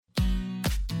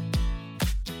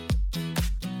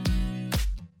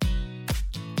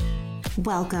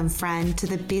Welcome, friend, to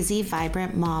the Busy,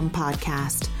 Vibrant Mom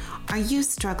podcast. Are you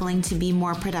struggling to be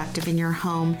more productive in your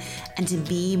home and to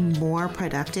be more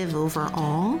productive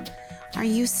overall? Are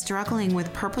you struggling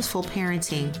with purposeful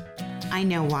parenting? I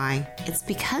know why. It's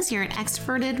because you're an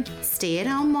extroverted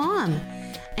stay-at-home mom,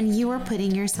 and you are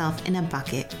putting yourself in a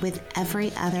bucket with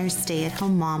every other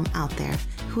stay-at-home mom out there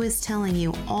who is telling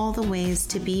you all the ways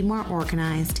to be more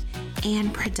organized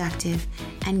and productive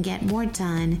and get more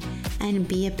done and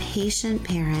be a patient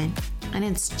parent, and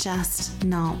it's just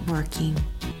not working.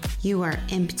 You are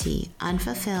empty,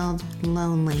 unfulfilled,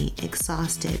 lonely,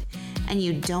 exhausted, and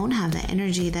you don't have the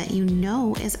energy that you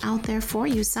know is out there for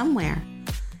you somewhere.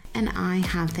 And I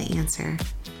have the answer.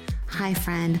 Hi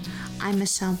friend, I'm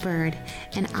Michelle Bird,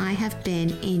 and I have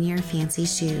been in your fancy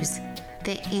shoes.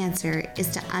 The answer is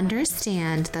to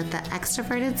understand that the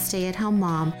extroverted stay-at-home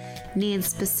mom needs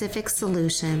specific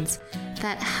solutions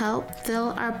that help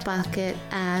fill our bucket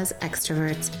as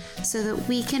extroverts so that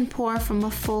we can pour from a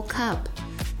full cup,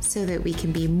 so that we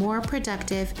can be more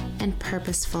productive and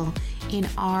purposeful in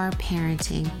our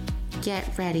parenting.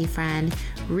 Get ready, friend.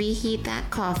 Reheat that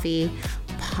coffee,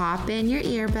 pop in your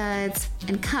earbuds,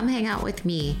 and come hang out with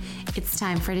me. It's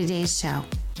time for today's show.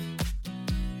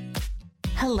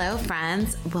 Hello,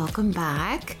 friends. Welcome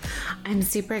back. I'm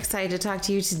super excited to talk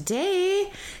to you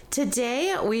today.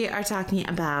 Today, we are talking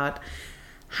about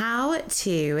how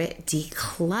to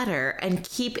declutter and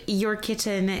keep your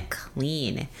kitchen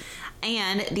clean.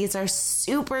 And these are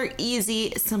super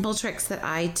easy, simple tricks that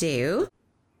I do.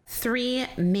 3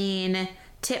 main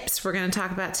tips we're going to talk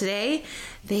about today.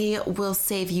 They will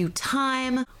save you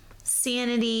time,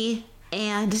 sanity,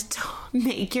 and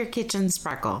make your kitchen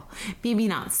sparkle. Maybe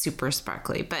not super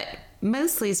sparkly, but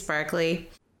mostly sparkly.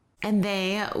 And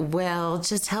they will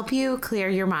just help you clear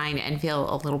your mind and feel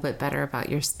a little bit better about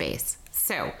your space.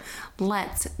 So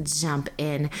let's jump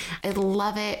in. I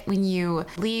love it when you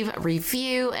leave a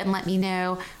review and let me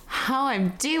know how I'm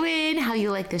doing, how you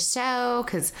like the show,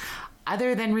 because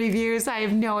other than reviews, I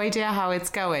have no idea how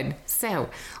it's going. So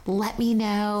let me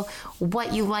know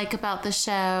what you like about the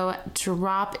show.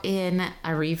 Drop in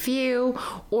a review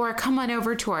or come on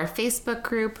over to our Facebook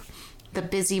group, The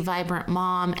Busy Vibrant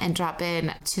Mom, and drop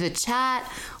in to the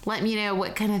chat. Let me know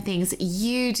what kind of things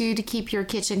you do to keep your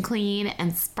kitchen clean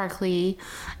and sparkly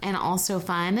and also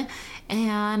fun.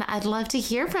 And I'd love to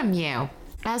hear from you.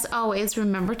 As always,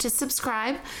 remember to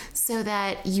subscribe so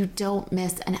that you don't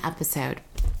miss an episode.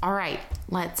 All right,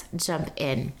 let's jump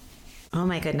in. Oh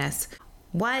my goodness.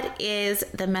 What is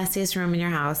the messiest room in your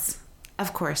house?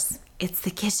 Of course, it's the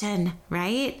kitchen,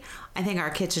 right? I think our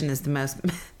kitchen is the most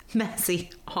messy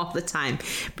all the time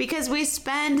because we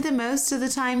spend the most of the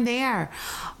time there.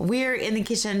 We're in the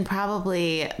kitchen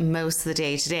probably most of the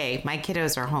day today. My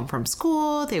kiddos are home from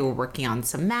school. They were working on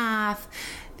some math.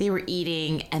 They were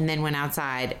eating and then went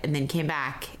outside and then came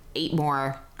back, ate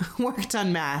more, worked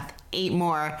on math, ate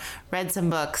more, read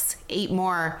some books, ate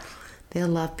more. They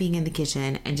love being in the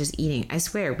kitchen and just eating. I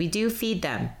swear, we do feed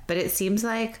them, but it seems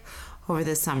like over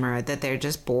the summer that they're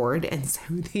just bored and so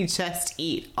they just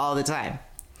eat all the time.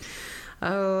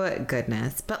 Oh,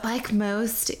 goodness. But like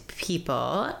most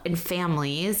people and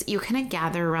families, you kind of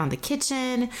gather around the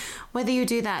kitchen, whether you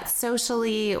do that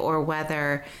socially or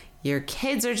whether your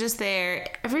kids are just there.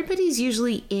 Everybody's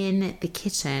usually in the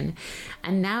kitchen.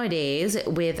 And nowadays,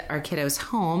 with our kiddos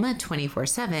home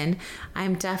 24/7,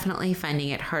 I'm definitely finding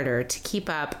it harder to keep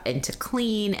up and to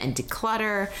clean and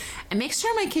declutter and make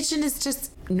sure my kitchen is just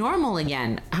normal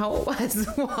again, how it was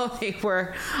while they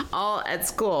were all at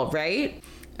school, right?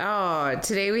 Oh,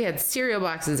 today we had cereal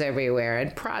boxes everywhere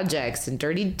and projects and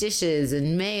dirty dishes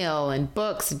and mail and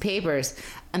books and papers.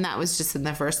 And that was just in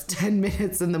the first 10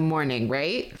 minutes in the morning,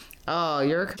 right? Oh,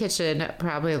 your kitchen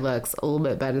probably looks a little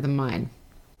bit better than mine.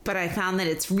 But I found that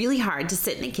it's really hard to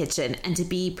sit in the kitchen and to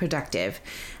be productive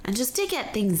and just to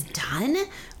get things done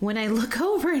when I look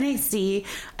over and I see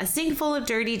a sink full of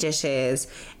dirty dishes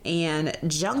and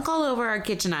junk all over our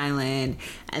kitchen island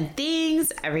and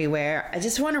things everywhere. I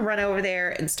just want to run over there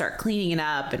and start cleaning it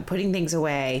up and putting things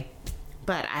away.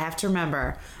 But I have to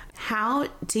remember how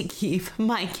to keep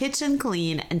my kitchen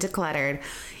clean and decluttered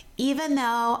even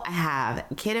though I have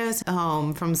kiddos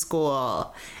home from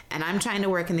school and I'm trying to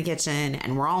work in the kitchen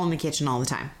and we're all in the kitchen all the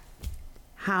time.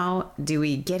 How do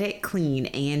we get it clean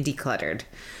and decluttered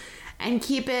and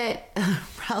keep it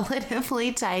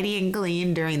relatively tidy and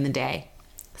clean during the day?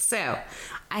 So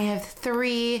I have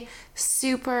 3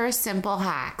 super simple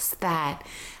hacks that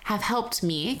have helped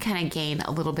me kind of gain a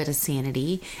little bit of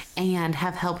sanity and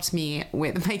have helped me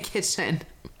with my kitchen.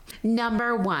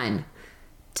 Number 1,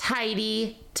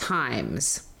 tidy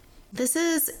times.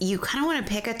 You kind of want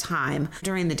to pick a time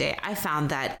during the day. I found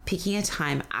that picking a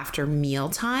time after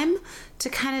mealtime to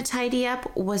kind of tidy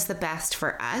up was the best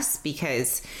for us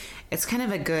because it's kind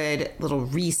of a good little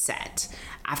reset.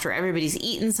 After everybody's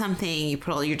eaten something, you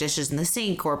put all your dishes in the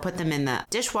sink or put them in the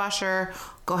dishwasher,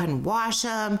 go ahead and wash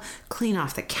them, clean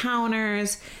off the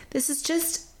counters. This is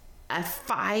just a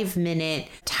 5-minute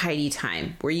tidy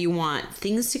time where you want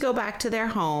things to go back to their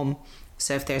home.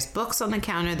 So if there's books on the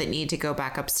counter that need to go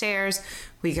back upstairs,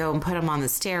 we go and put them on the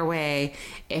stairway.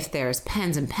 If there's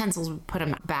pens and pencils, we put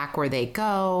them back where they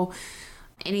go.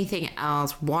 Anything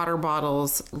else, water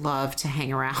bottles love to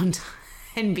hang around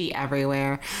and be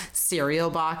everywhere.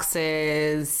 Cereal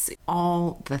boxes,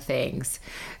 all the things.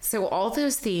 So all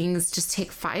those things just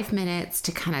take 5 minutes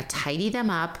to kind of tidy them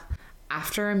up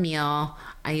after a meal.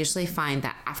 I usually find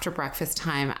that after breakfast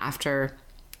time,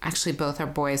 actually both our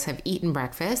boys have eaten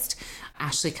breakfast,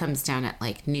 Ashley comes down at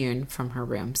like noon from her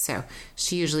room. So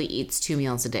she usually eats 2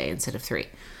 meals a day instead of 3.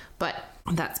 But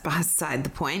that's beside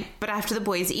the point. But after the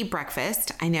boys eat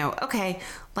breakfast, I know, okay,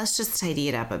 let's just tidy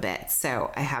it up a bit.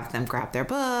 So I have them grab their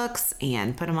books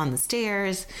and put them on the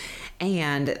stairs.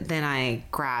 And then I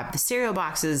grab the cereal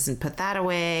boxes and put that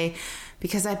away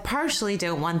because I partially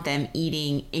don't want them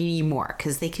eating anymore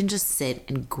because they can just sit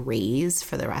and graze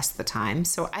for the rest of the time.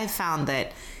 So I found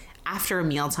that after a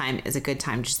mealtime is a good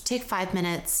time. Just take 5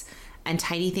 minutes and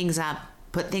tidy things up,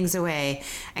 put things away,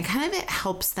 and kind of it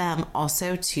helps them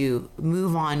also to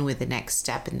move on with the next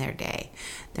step in their day.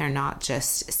 They're not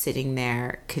just sitting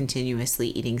there continuously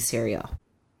eating cereal.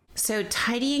 So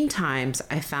tidying times,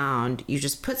 I found you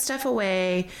just put stuff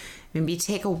away, maybe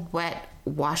take a wet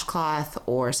washcloth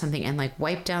or something and like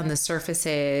wipe down the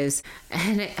surfaces,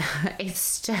 and it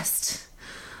feels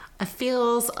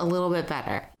a little bit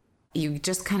better. You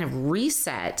just kind of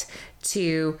reset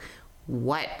to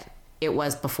what it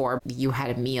was before you had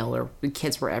a meal or the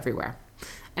kids were everywhere.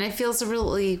 And it feels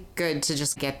really good to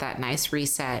just get that nice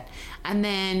reset. And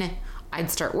then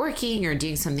I'd start working or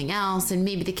doing something else, and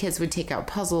maybe the kids would take out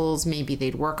puzzles, maybe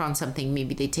they'd work on something,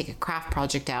 maybe they'd take a craft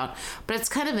project out, but it's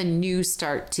kind of a new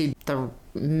start to the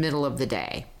middle of the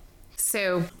day.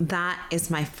 So that is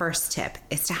my first tip,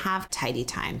 is to have tidy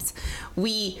times.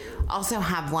 We also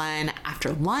have one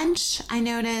after lunch. I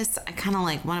notice I kind of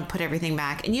like want to put everything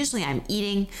back, and usually I'm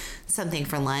eating something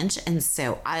for lunch, and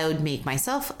so I would make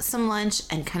myself some lunch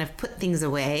and kind of put things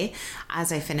away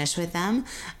as I finish with them.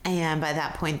 And by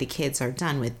that point, the kids are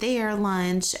done with their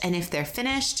lunch, and if they're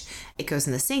finished, it goes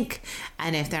in the sink.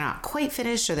 And if they're not quite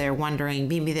finished, or they're wondering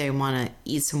maybe they want to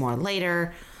eat some more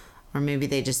later, or maybe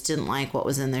they just didn't like what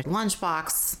was in their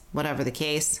lunchbox, whatever the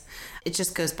case, it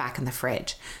just goes back in the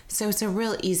fridge. So it's a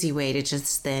real easy way to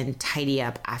just then tidy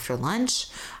up after lunch.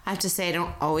 I have to say I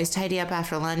don't always tidy up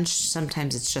after lunch.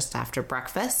 Sometimes it's just after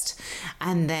breakfast.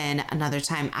 And then another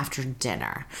time after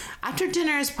dinner. After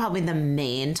dinner is probably the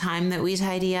main time that we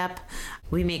tidy up.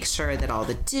 We make sure that all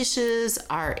the dishes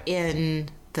are in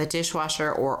the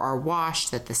dishwasher or are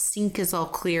washed, that the sink is all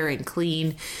clear and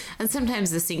clean. And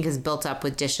sometimes the sink is built up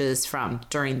with dishes from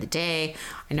during the day.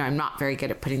 I know I'm not very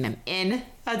good at putting them in.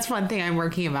 That's one thing I'm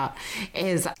working about,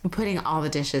 is putting all the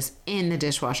dishes in the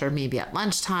dishwasher, maybe at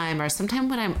lunchtime or sometime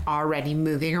when I'm already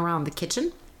moving around the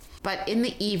kitchen. But in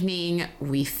the evening,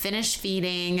 we finish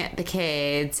feeding the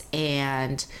kids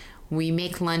and we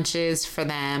make lunches for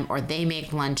them, or they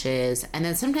make lunches. And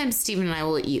then sometimes Stephen and I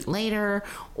will eat later,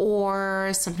 or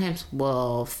sometimes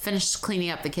we'll finish cleaning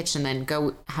up the kitchen, then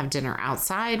go have dinner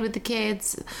outside with the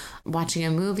kids, watching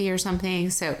a movie or something.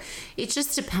 So it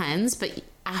just depends. But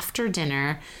after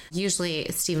dinner, usually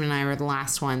Stephen and I are the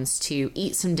last ones to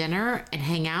eat some dinner and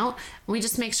hang out. We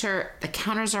just make sure the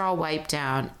counters are all wiped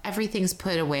down, everything's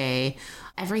put away,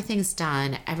 everything's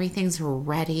done, everything's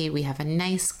ready. We have a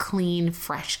nice, clean,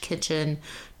 fresh kitchen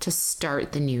to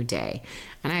start the new day.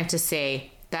 And I have to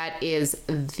say, that is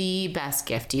the best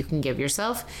gift you can give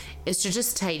yourself, is to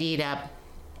just tidy it up,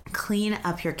 clean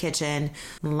up your kitchen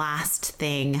last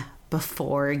thing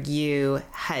before you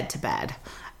head to bed.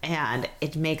 And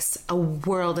it makes a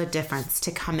world of difference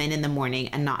to come in the morning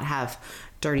and not have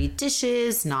dirty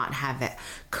dishes, not have it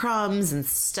crumbs and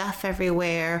stuff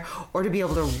everywhere, or to be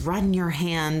able to run your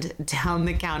hand down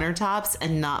the countertops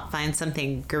and not find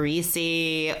something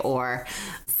greasy or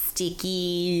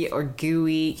sticky or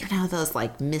gooey. You know, those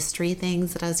like mystery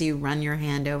things that as you run your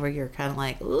hand over, you're kind of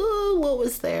like, ooh, what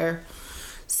was there?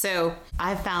 So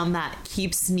I found that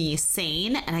keeps me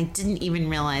sane, and I didn't even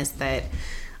realize that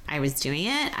I was doing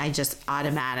it. I just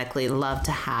automatically love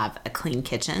to have a clean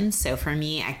kitchen. So for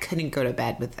me, I couldn't go to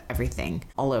bed with everything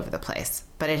all over the place,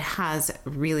 but it has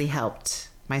really helped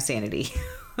my sanity.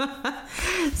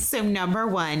 So number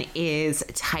one is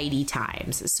tidy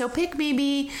times. So pick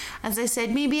maybe, as I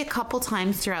said, maybe a couple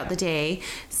times throughout the day,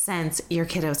 since your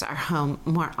kiddos are home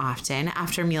more often.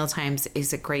 After meal times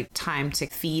is a great time to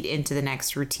feed into the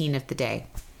next routine of the day.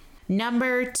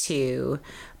 Number two,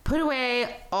 put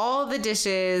away all the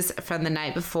dishes from the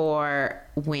night before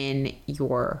when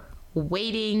you're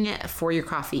waiting for your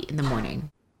coffee in the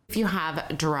morning. If you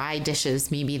have dry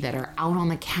dishes, maybe that are out on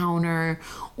the counter,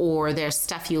 or there's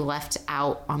stuff you left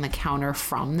out on the counter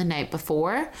from the night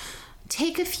before,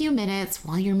 take a few minutes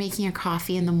while you're making your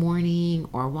coffee in the morning,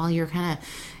 or while you're kind of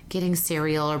getting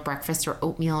cereal or breakfast or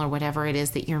oatmeal or whatever it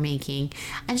is that you're making,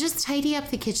 and just tidy up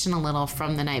the kitchen a little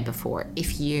from the night before.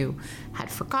 If you had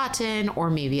forgotten, or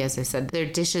maybe, as I said, there are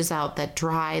dishes out that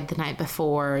dried the night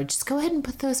before, just go ahead and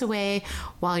put those away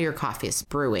while your coffee is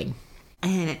brewing.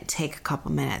 And take a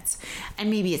couple minutes. And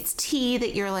maybe it's tea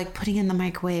that you're like putting in the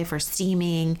microwave or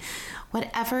steaming.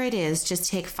 Whatever it is,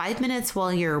 just take 5 minutes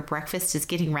while your breakfast is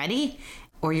getting ready,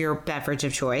 or your beverage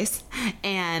of choice,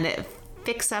 and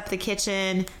fix up the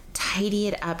kitchen, tidy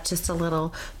it up just a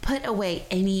little, put away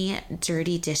any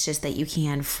dirty dishes that you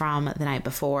can from the night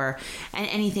before, and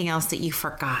anything else that you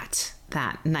forgot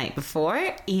that night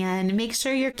before, and make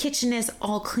sure your kitchen is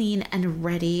all clean and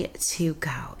ready to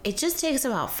go. It just takes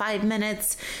about 5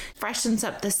 minutes, freshens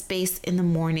up the space in the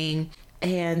morning,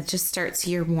 and just starts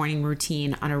your morning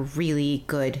routine on a really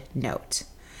good note.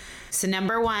 So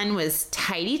number one was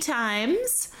tidy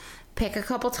times. Pick a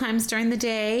couple times during the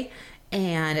day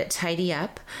and tidy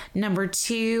up. Number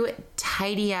two,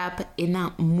 tidy up in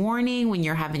that morning when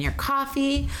you're having your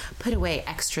coffee. Put away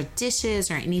extra dishes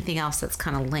or anything else that's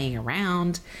kind of laying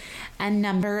around. And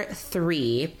number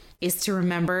three is to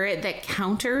remember that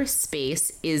counter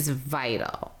space is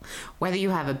vital. Whether you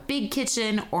have a big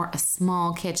kitchen or a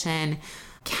small kitchen,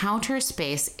 counter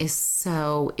space is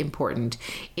so important.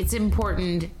 It's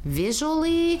important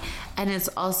visually, and it's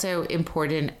also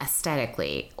important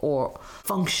aesthetically, or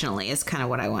functionally is kind of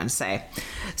what I want to say.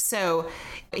 So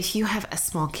if you have a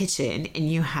small kitchen and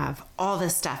you have all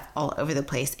this stuff all over the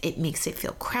place, it makes it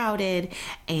feel crowded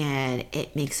and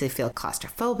it makes it feel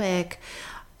claustrophobic.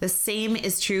 The same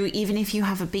is true even if you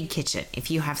have a big kitchen.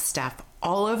 If you have stuff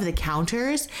all over the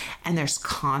counters and there's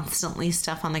constantly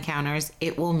stuff on the counters,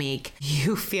 it will make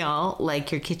you feel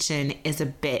like your kitchen is a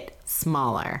bit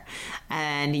smaller,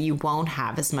 and you won't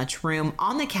have as much room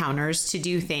on the counters to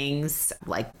do things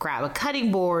like grab a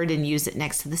cutting board and use it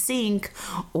next to the sink,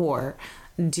 or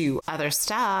do other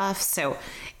stuff. So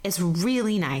it's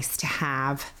really nice to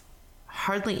have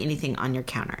hardly anything on your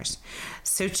counters.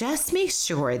 So just make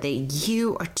sure that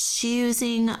you are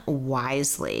choosing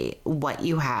wisely what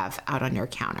you have out on your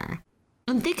counter.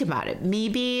 And think about it.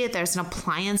 Maybe there's an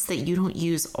appliance that you don't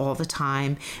use all the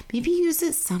time. Maybe you use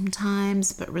it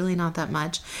sometimes, but really not that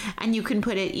much. And you can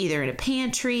put it either in a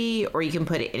pantry, or you can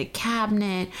put it in a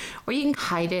cabinet, or you can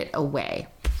hide it away.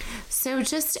 So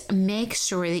just make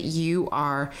sure that you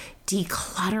are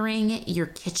decluttering your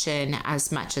kitchen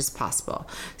as much as possible,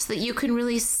 so that you can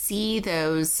really see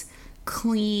those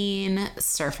clean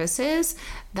surfaces.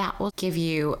 That will give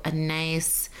you a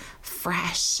nice,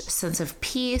 fresh sense of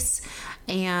peace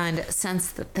and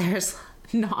sense that there's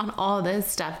not all this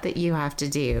stuff that you have to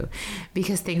do,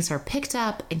 because things are picked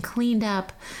up and cleaned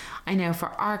up. I know for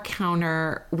our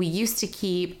counter, we used to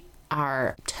keep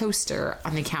our toaster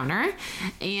on the counter,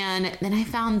 and then I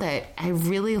found that I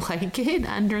really like it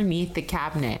underneath the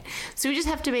cabinet. So we just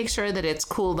have to make sure that it's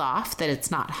cooled off, that it's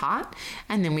not hot,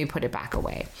 and then we put it back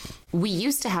away. We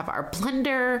used to have our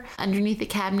blender underneath the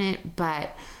cabinet,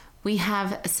 but we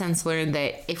have since learned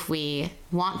that if we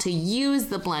want to use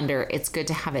the blender, it's good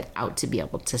to have it out to be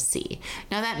able to see.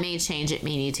 Now that may change, it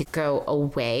may need to go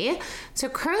away. So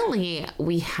currently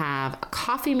we have a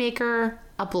coffee maker,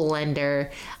 a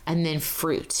blender, and then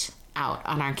fruit out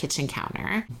on our kitchen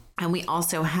counter. And we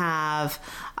also have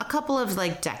a couple of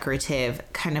like decorative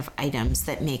kind of items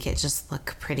that make it just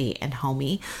look pretty and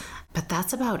homey. But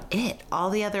that's about it. All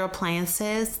the other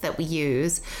appliances that we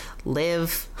use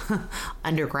live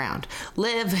underground,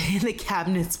 live in the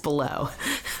cabinets below.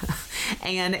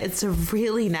 And it's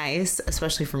really nice,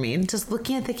 especially for me, just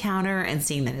looking at the counter and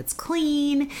seeing that it's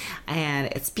clean and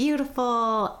it's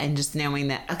beautiful, and just knowing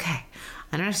that, okay,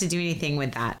 I don't have to do anything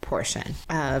with that portion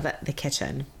of the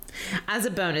kitchen. As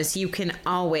a bonus, you can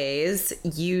always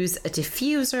use a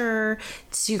diffuser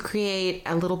to create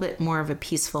a little bit more of a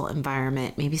peaceful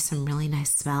environment. Maybe some really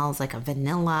nice smells like a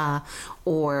vanilla,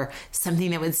 or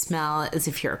something that would smell as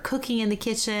if you're cooking in the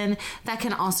kitchen. That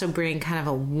can also bring kind of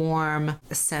a warm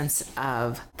sense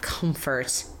of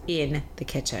comfort in the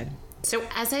kitchen. So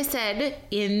as I said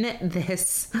in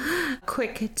this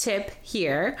quick tip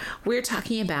here, we're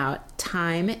talking about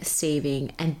time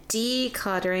saving and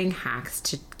decluttering hacks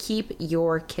to keep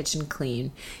your kitchen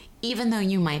clean. Even though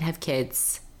you might have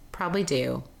kids, probably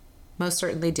do, most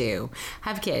certainly do,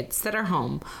 have kids that are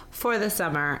home for the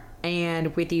summer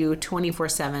and with you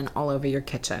 24/7 all over your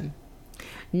kitchen.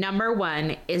 Number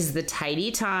one is the tidy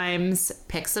times.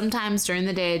 Pick some times during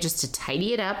the day just to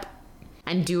tidy it up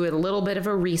and do a little bit of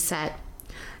a reset.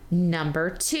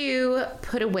 Number two,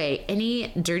 put away any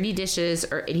dirty dishes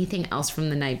or anything else from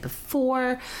the night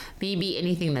before, maybe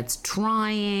anything that's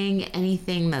drying,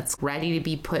 anything that's ready to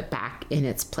be put back in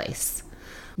its place.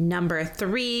 Number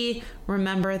three,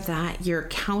 remember that your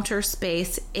counter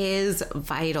space is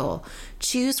vital.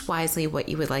 Choose wisely what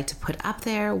you would like to put up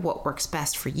there, what works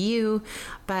best for you,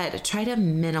 but try to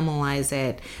minimalize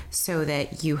it so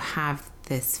that you have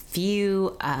this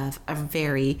view of a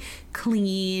very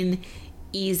clean,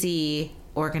 easy,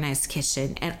 organized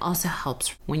kitchen. It also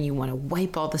helps when you want to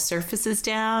wipe all the surfaces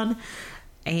down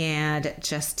and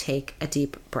just take a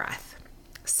deep breath.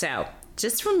 So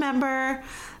just remember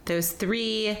those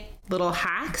 3 little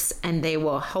hacks and they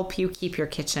will help you keep your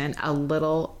kitchen a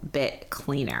little bit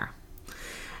cleaner.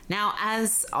 Now,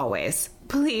 as always,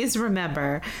 please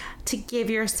remember to give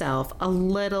yourself a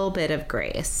little bit of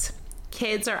grace.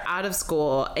 Kids are out of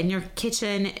school and your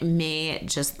kitchen may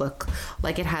just look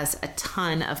like it has a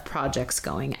ton of projects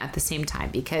going at the same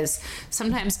time because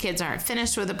sometimes kids aren't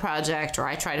finished with a project or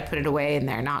I try to put it away and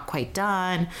they're not quite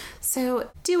done.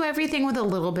 So do everything with a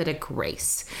little bit of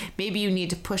grace. Maybe you need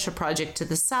to push a project to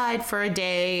the side for a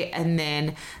day and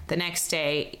then the next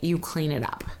day you clean it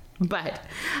up. But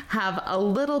have a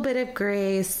little bit of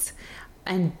grace.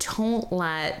 And don't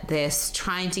let this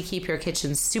trying to keep your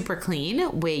kitchen super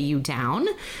clean weigh you down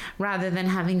rather than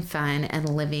having fun and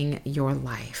living your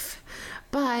life.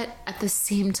 But at the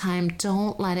same time,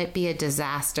 don't let it be a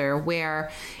disaster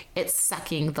where it's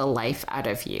sucking the life out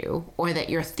of you or that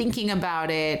you're thinking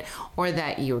about it or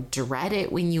that you dread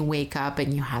it when you wake up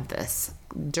and you have this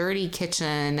dirty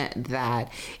kitchen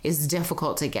that is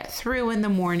difficult to get through in the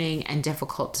morning and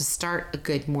difficult to start a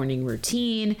good morning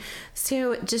routine.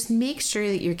 So just make sure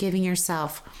that you're giving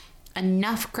yourself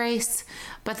enough grace,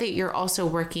 but that you're also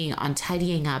working on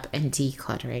tidying up and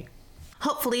decluttering.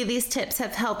 Hopefully these tips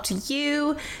have helped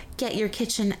you get your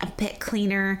kitchen a bit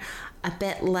cleaner, a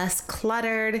bit less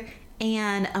cluttered,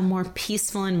 and a more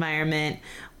peaceful environment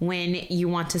when you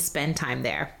want to spend time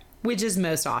there, which is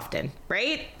most often,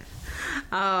 right?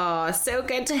 Oh, so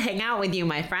good to hang out with you,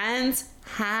 my friends.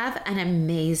 Have an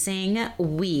amazing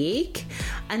week.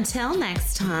 Until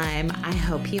next time, I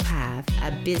hope you have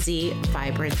a busy,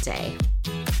 vibrant day.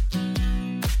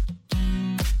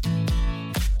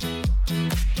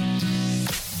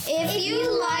 If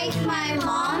you like my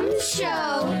mom's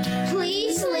show,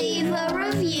 please leave a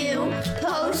review,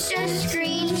 post a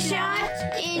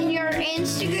screenshot in your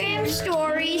Instagram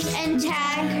stories, and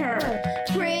tag her.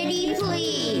 Pretty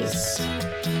please.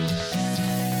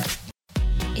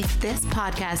 If this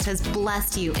podcast has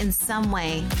blessed you in some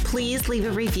way, please leave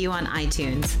a review on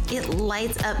iTunes. It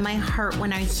lights up my heart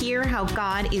when I hear how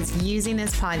God is using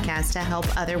this podcast to help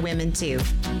other women too.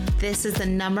 This is the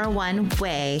 #1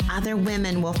 way other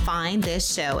women will find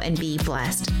this show and be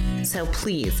blessed. So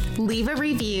please leave a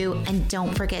review and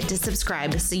don't forget to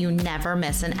subscribe so you never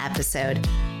miss an episode.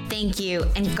 Thank you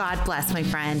and God bless, my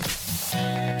friend.